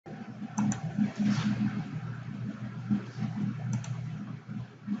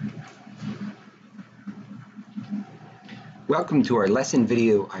Welcome to our lesson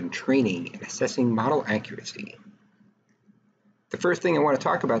video on training and assessing model accuracy. The first thing I want to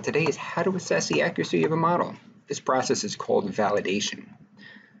talk about today is how to assess the accuracy of a model. This process is called validation.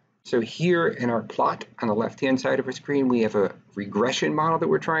 So here in our plot on the left-hand side of our screen, we have a regression model that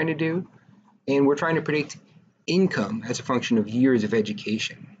we're trying to do, and we're trying to predict income as a function of years of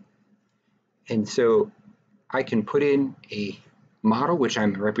education. And so I can put in a model, which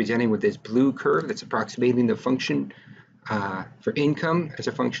I'm representing with this blue curve that's approximating the function for income as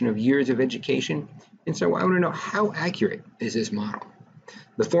a function of years of education. And so I want to know, how accurate is this model?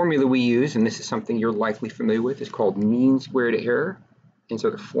 The formula we use, and this is something you're likely familiar with, is called mean squared error. And so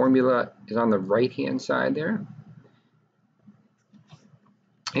the formula is on the right-hand side there.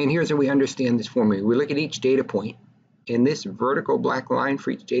 And here's how we understand this formula. We look at each data point, and this vertical black line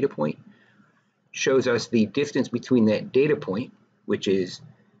for each data point shows us the distance between that data point, which is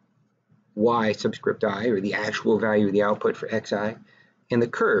y subscript I, or the actual value of the output for xi, and the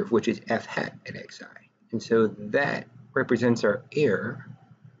curve, which is f hat at xi. And so that represents our error,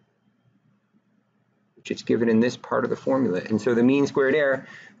 which is given in this part of the formula. And so the mean squared error,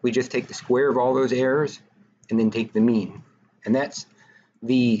 we just take the square of all those errors and then take the mean. And that's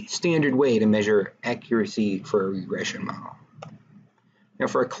the standard way to measure accuracy for a regression model. Now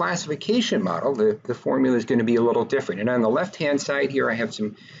for a classification model, the formula is going to be a little different. And on the left-hand side here, I have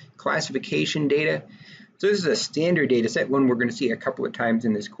some classification data. So this is a standard data set, one we're going to see a couple of times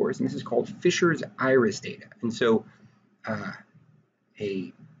in this course, and this is called Fisher's iris data. And so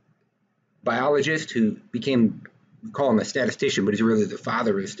a biologist who became, we call him a statistician, but he's really the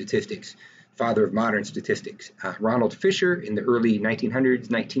father of statistics, father of modern statistics, Ronald Fisher, in the early 1900s,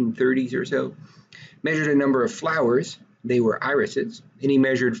 1930s or so, measured a number of flowers. They were irises, and he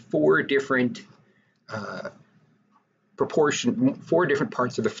measured four different parts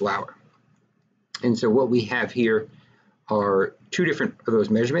of the flower. And so what we have here are two different of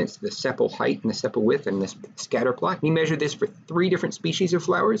those measurements, the sepal height and the sepal width, and this scatter plot. And he measured this for three different species of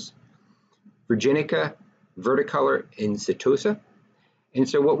flowers: Virginica, Verticolor, and Setosa. And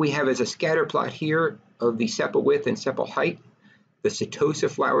so what we have is a scatter plot here of the sepal width and sepal height. The Setosa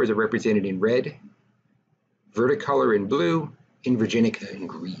flowers are represented in red, Verticolor in blue, and Virginica in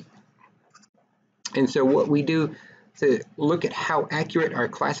green. And so what we do to look at how accurate our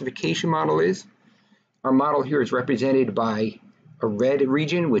classification model is, our model here is represented by a red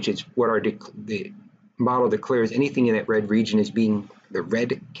region, which is what the model declares anything in that red region as being the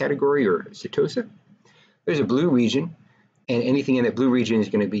red category, or Setosa. There's a blue region, and anything in that blue region is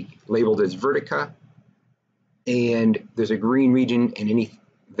going to be labeled as Vertica. And there's a green region, and any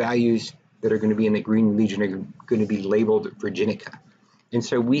values that are going to be in the green region are going to be labeled Virginica. And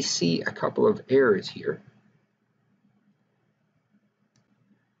so we see a couple of errors here.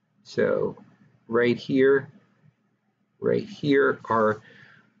 So right here are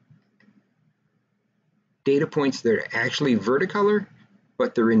data points that are actually Verticolor,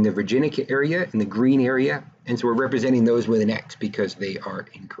 but they're in the Virginica area, in the green area, and so we're representing those with an X because they are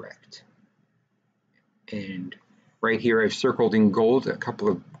incorrect. And right here I've circled in gold a couple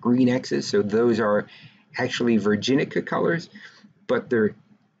of green X's, so those are actually Virginica colors, but they're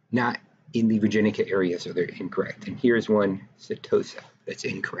not in the Virginica area, so they're incorrect. And here's one, Setosa, that's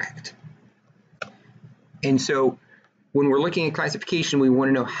incorrect. And so when we're looking at classification, we want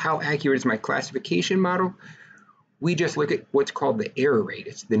to know how accurate is my classification model. We just look at what's called the error rate.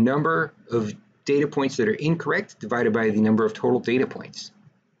 It's the number of data points that are incorrect divided by the number of total data points.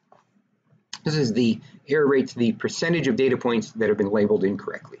 This is the error rate, the percentage of data points that have been labeled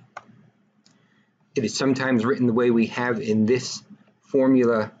incorrectly. It is sometimes written the way we have in this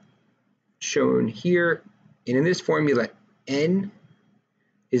formula shown here. And in this formula, N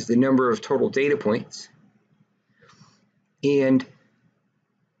is the number of total data points. And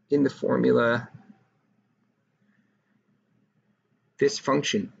in the formula, this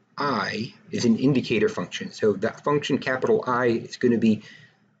function I is an indicator function. So that function capital I is going to be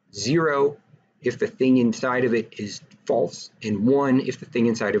 0 if the thing inside of it is false, and 1 if the thing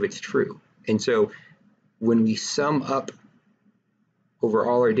inside of it's true. And so when we sum up over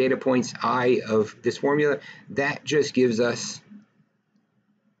all our data points I of this formula, that just gives us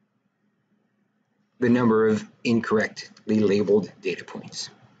the number of incorrectly labeled data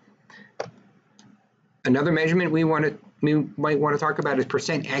points. Another measurement we might want to talk about is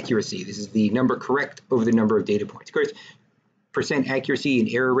percent accuracy. This is the number correct over the number of data points. Of course, percent accuracy and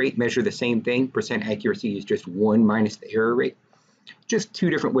error rate measure the same thing. Percent accuracy is just 1 minus the error rate. Just two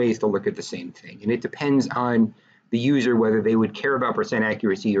different ways to look at the same thing. And it depends on the user whether they would care about percent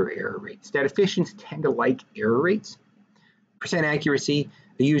accuracy or error rate. Statisticians tend to like error rates. Percent accuracy,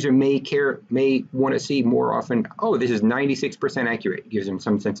 the user may want to see more often, oh, this is 96% accurate. It gives them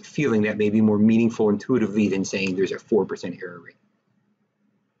some sense of feeling that may be more meaningful intuitively than saying there's a 4% error rate.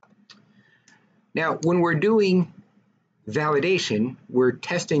 Now, when we're doing validation, we're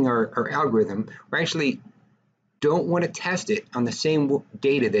testing our algorithm. We actually don't want to test it on the same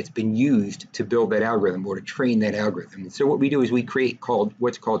data that's been used to build that algorithm or to train that algorithm. And so what we do is we create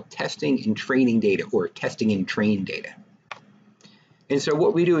what's called testing and training data, or testing and train data. And so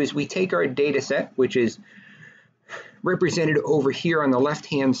what we do is we take our data set, which is represented over here on the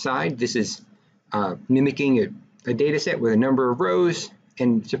left-hand side. This is mimicking a data set with a number of rows,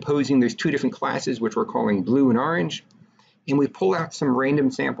 and supposing there's two different classes, which we're calling blue and orange. And we pull out some random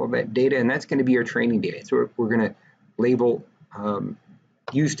sample of that data, and that's going to be our training data. So we're going to label,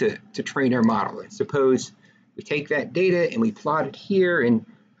 use to train our model. And suppose we take that data and we plot it here, and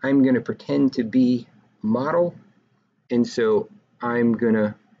I'm going to pretend to be a model. And so I'm going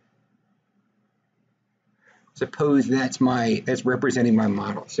to suppose that's representing my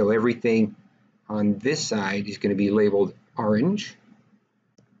model. So everything on this side is going to be labeled orange.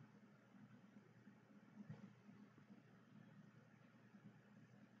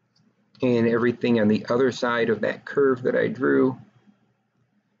 And everything on the other side of that curve that I drew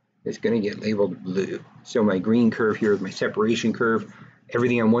is going to get labeled blue. So my green curve here is my separation curve.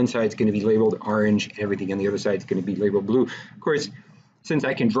 Everything on one side is going to be labeled orange, and everything on the other side is going to be labeled blue. Of course, since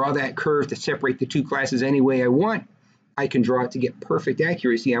I can draw that curve to separate the two classes any way I want, I can draw it to get perfect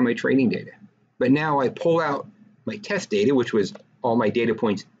accuracy on my training data. But now I pull out my test data, which was all my data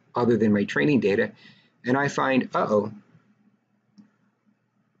points other than my training data, and I find, uh-oh,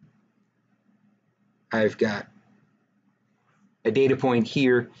 I've got a data point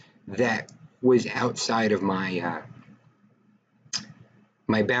here that was outside of my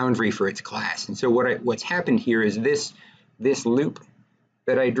my boundary for its class. And so what's happened here is this loop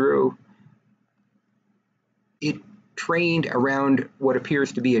that I drew, it trained around what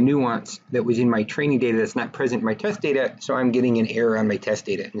appears to be a nuance that was in my training data that's not present in my test data, so I'm getting an error on my test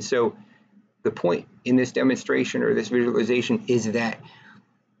data. And so the point in this demonstration or this visualization is that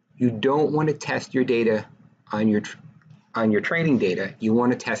you don't want to test your data on your training data. You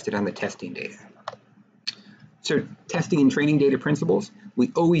want to test it on the testing data. So testing and training data principles,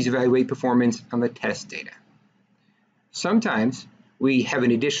 we always evaluate performance on the test data. Sometimes we have an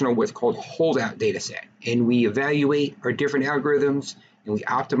additional what's called holdout data set, and we evaluate our different algorithms and we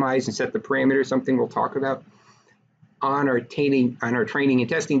optimize and set the parameters, something we'll talk about, on our training and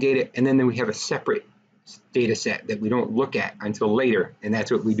testing data, and then we have a separate data set that we don't look at until later, and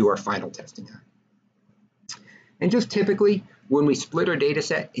that's what we do our final testing on. And just typically, when we split our data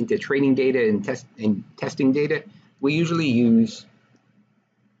set into training data and testing data, we usually use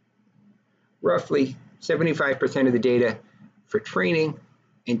roughly 75% of the data for training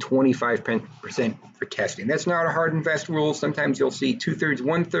and 25% for testing. That's not a hard and fast rule. Sometimes you'll see 2/3,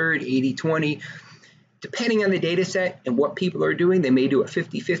 1/3, 80/20. Depending on the data set and what people are doing, they may do a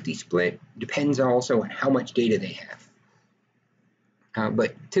 50-50 split. Depends also on how much data they have.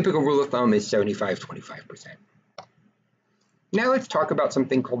 But typical rule of thumb is 75-25%. Now let's talk about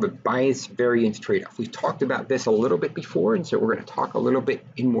something called the bias-variance tradeoff. We've talked about this a little bit before, and so we're going to talk a little bit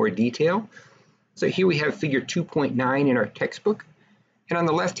in more detail. So here we have figure 2.9 in our textbook, and on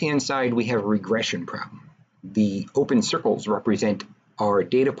the left-hand side we have a regression problem. The open circles represent our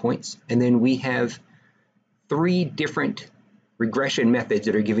data points, and then we have 3 different regression methods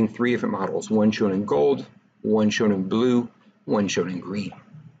that are giving 3 different models, one shown in gold, one shown in blue, one shown in green.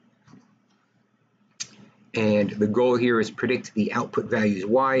 And the goal here is predict the output values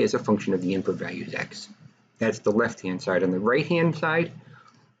y as a function of the input values x. That's the left-hand side. On the right-hand side,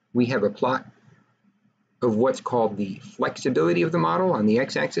 we have a plot of what's called the flexibility of the model on the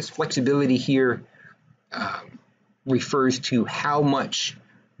x-axis. Flexibility here refers to how much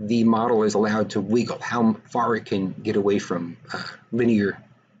the model is allowed to wiggle, how far it can get away from linear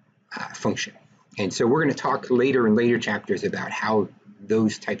function. And so we're going to talk later in later chapters about how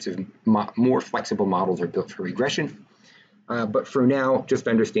those types of more flexible models are built for regression. But for now, just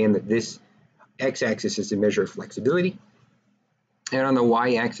understand that this x-axis is a measure of flexibility. And on the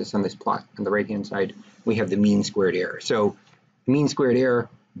y-axis on this plot on the right-hand side, we have the mean squared error. So mean squared error,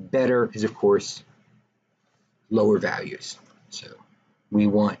 better is of course lower values. So we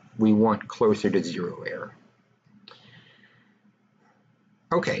want closer to 0 error.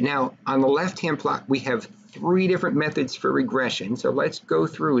 Okay, now on the left-hand plot, we have 3 different methods for regression. So let's go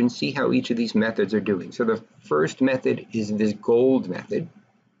through and see how each of these methods are doing. So the first method is this gold method,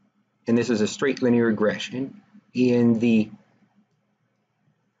 and this is a straight linear regression. and the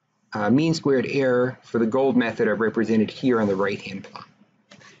mean squared error for the gold method are represented here on the right-hand plot.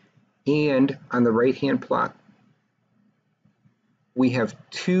 And on the right-hand plot, we have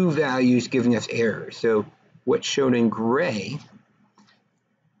two values giving us errors. So what's shown in gray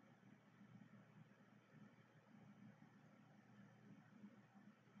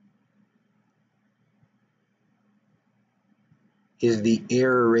is the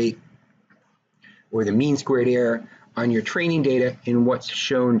error rate or the mean squared error on your training data, and what's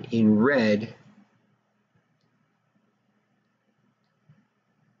shown in red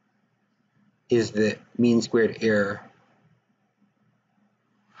is the mean squared error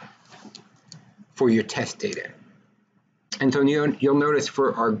for your test data. And so you'll notice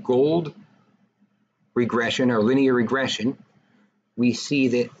for our gold regression, our linear regression, we see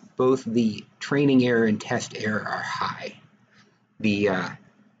that both the training error and test error are high.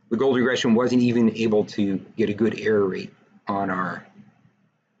 The gold regression wasn't even able to get a good error rate on our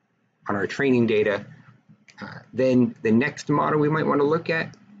training data. Then the next model we might want to look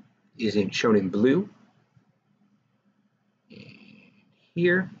at is shown in blue. And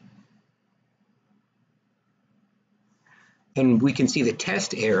here. And we can see the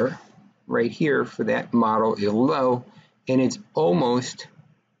test error right here for that model is low, and it's almost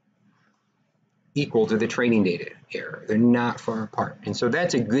equal to the training data error. They're not far apart. And so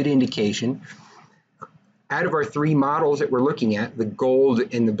that's a good indication. Out of our three models that we're looking at, the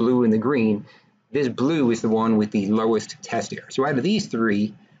gold and the blue and the green, this blue is the one with the lowest test error. So out of these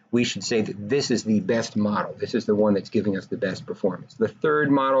three, we should say that this is the best model. This is the one that's giving us the best performance. The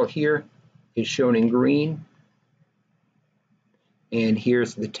third model here is shown in green. And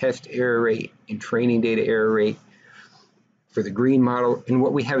here's the test error rate and training data error rate for the green model. And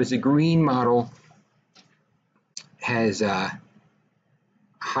what we have is the green model has a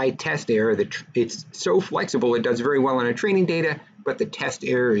high test error. It's so flexible, it does very well on our training data, but the test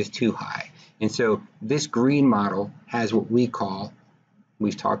error is too high. And so this green model has what we call,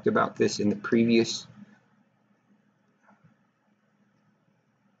 we've talked about this in the previous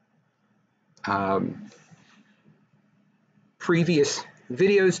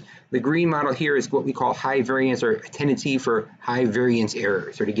videos. The green model here is what we call high variance, or a tendency for high variance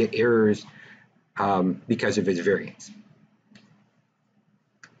errors, or to get errors because of its variance.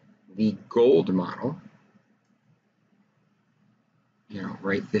 The gold model,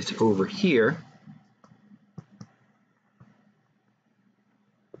 write this over here,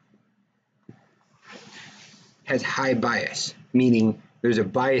 has high bias, meaning there's a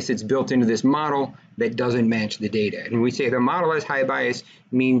bias that's built into this model that doesn't match the data. And we say the model has high bias,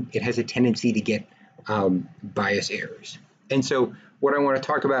 mean it has a tendency to get bias errors. And so what I want to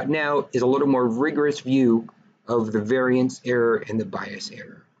talk about now is a little more rigorous view of the variance error and the bias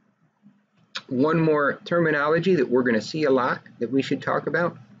error. One more terminology that we're going to see a lot that we should talk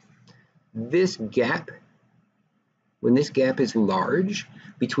about. This gap, when this gap is large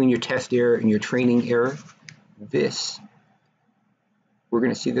between your test error and your training error, we're going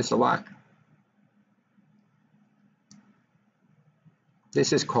to see this a lot.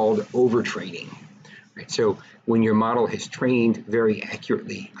 This is called overtraining. Right? So when your model has trained very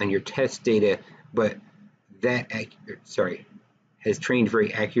accurately on your test data, but has trained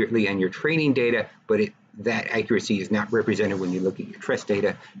very accurately on your training data, but that accuracy is not represented when you look at your test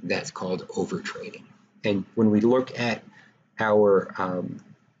data, that's called overtraining. And when we look at our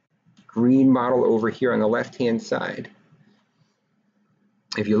green model over here on the left-hand side,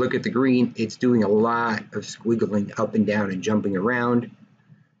 if you look at the green, it's doing a lot of squiggling up and down and jumping around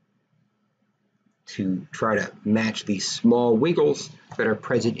to try to match these small wiggles that are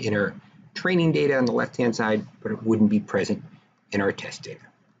present in our training data on the left-hand side, but it wouldn't be present in our test data.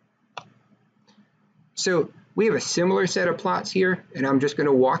 So we have a similar set of plots here, and I'm just going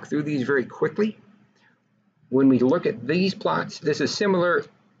to walk through these very quickly. When we look at these plots, this is similar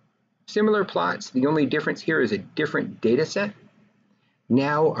plots. The only difference here is a different data set.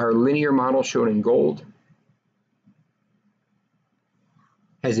 Now our linear model shown in gold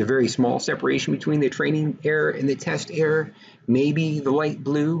has a very small separation between the training error and the test error. Maybe the light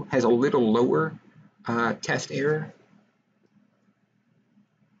blue has a little lower test error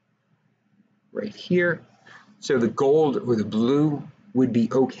right here. So the gold or the blue would be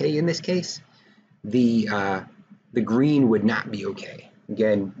okay in this case. The green would not be okay.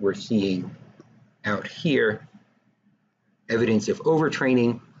 Again, we're seeing out here evidence of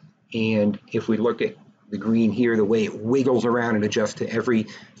overtraining, and if we look at the green here, the way it wiggles around and adjusts to every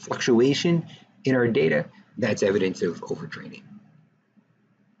fluctuation in our data, that's evidence of overtraining.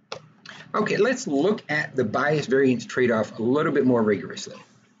 Okay, let's look at the bias-variance trade-off a little bit more rigorously.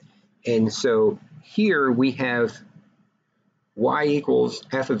 And so here we have y equals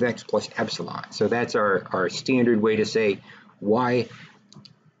f of x plus epsilon. So that's our standard way to say y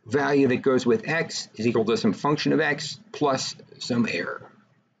value that goes with x is equal to some function of x plus some error.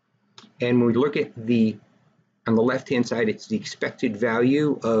 And when we look at on the left-hand side, it's the expected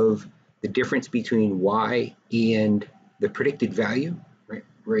value of the difference between y and the predicted value,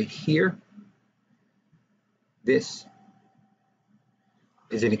 right here. This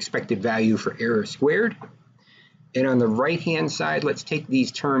is an expected value for error squared. And on the right-hand side, let's take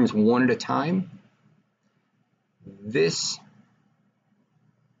these terms one at a time. This,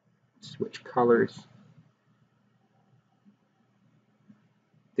 switch colors.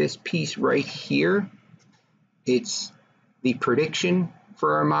 This piece right here, it's the prediction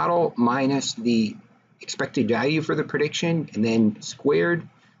for our model minus the expected value for the prediction, and then squared,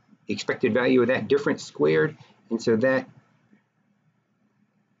 the expected value of that difference squared. And so that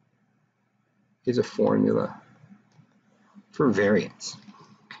is a formula for variance.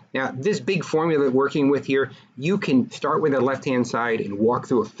 Now, this big formula that we're working with here, you can start with the left-hand side and walk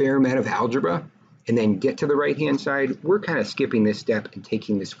through a fair amount of algebra and then get to the right-hand side. We're kind of skipping this step and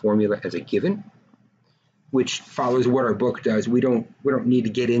taking this formula as a given, which follows what our book does. We don't need to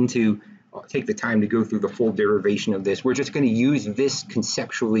get into, take the time to go through the full derivation of this. We're just going to use this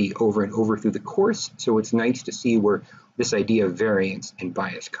conceptually over and over through the course, so it's nice to see where this idea of variance and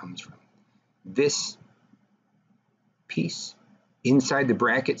bias comes from. This piece inside the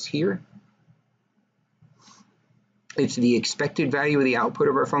brackets here, it's the expected value of the output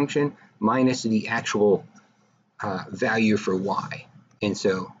of our function minus the actual value for y. And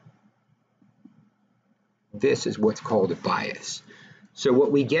so this is what's called a bias. So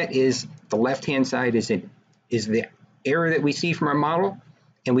what we get is the left-hand side is the error that we see from our model,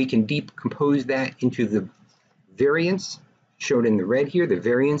 and we can decompose that into the variance shown in the red here, the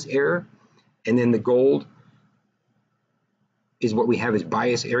variance error, and then the gold is what we have as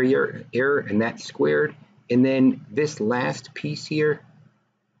bias error, and that's squared. And then this last piece here,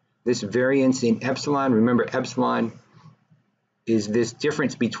 this variance in epsilon, remember epsilon is this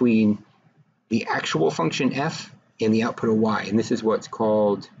difference between the actual function f and the output of y, and this is what's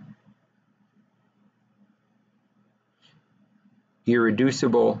called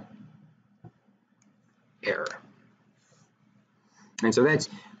irreducible error. And so that's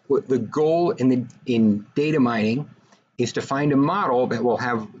what the goal in data mining is, to find a model that will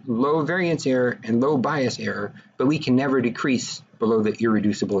have low variance error and low bias error, but we can never decrease below the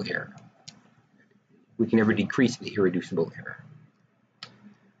irreducible error. We can never decrease the irreducible error.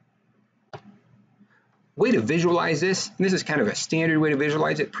 Way to visualize this, and this is kind of a standard way to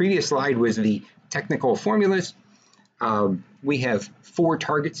visualize it. Previous slide was the technical formulas. We have 4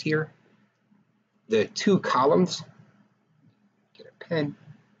 targets here. The 2 columns, get a pen.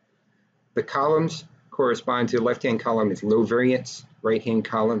 The columns correspond to the left-hand column is low variance, right-hand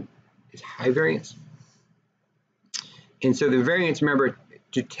column is high variance. And so the variance, remember,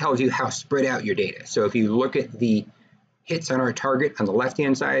 it tells you how spread out your data. So if you look at the hits on our target on the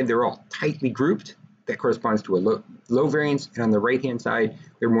left-hand side, they're all tightly grouped. That corresponds to a low variance, and on the right-hand side,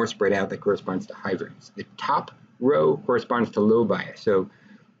 they're more spread out. That corresponds to high variance. The top row corresponds to low bias. So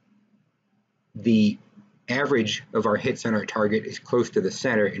the average of our hits on our target is close to the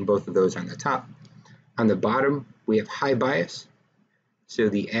center in both of those on the top. On the bottom, we have high bias. So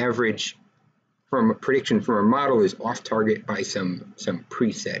the average from a prediction from our model is off target by some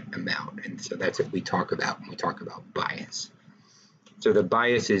preset amount. And so that's what we talk about when we talk about bias. So the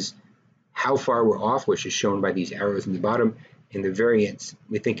bias is how far we're off, which is shown by these arrows in the bottom, and the variance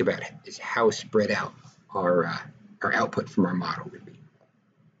we think about is how spread out our output from our model would be.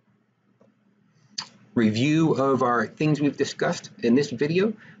 Review of our things we've discussed in this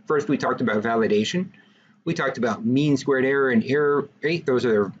video. First, we talked about validation. We talked about mean squared error and error rate. Those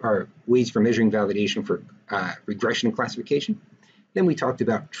are our ways for measuring validation for regression and classification. Then we talked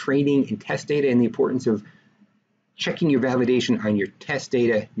about training and test data and the importance of checking your validation on your test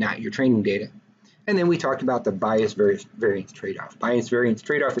data, not your training data. And then we talked about the bias-variance trade-off. Bias-variance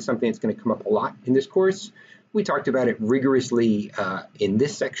trade-off is something that's going to come up a lot in this course. We talked about it rigorously in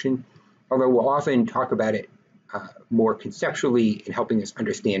this section, although we'll often talk about it more conceptually in helping us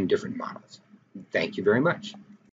understand different models. Thank you very much.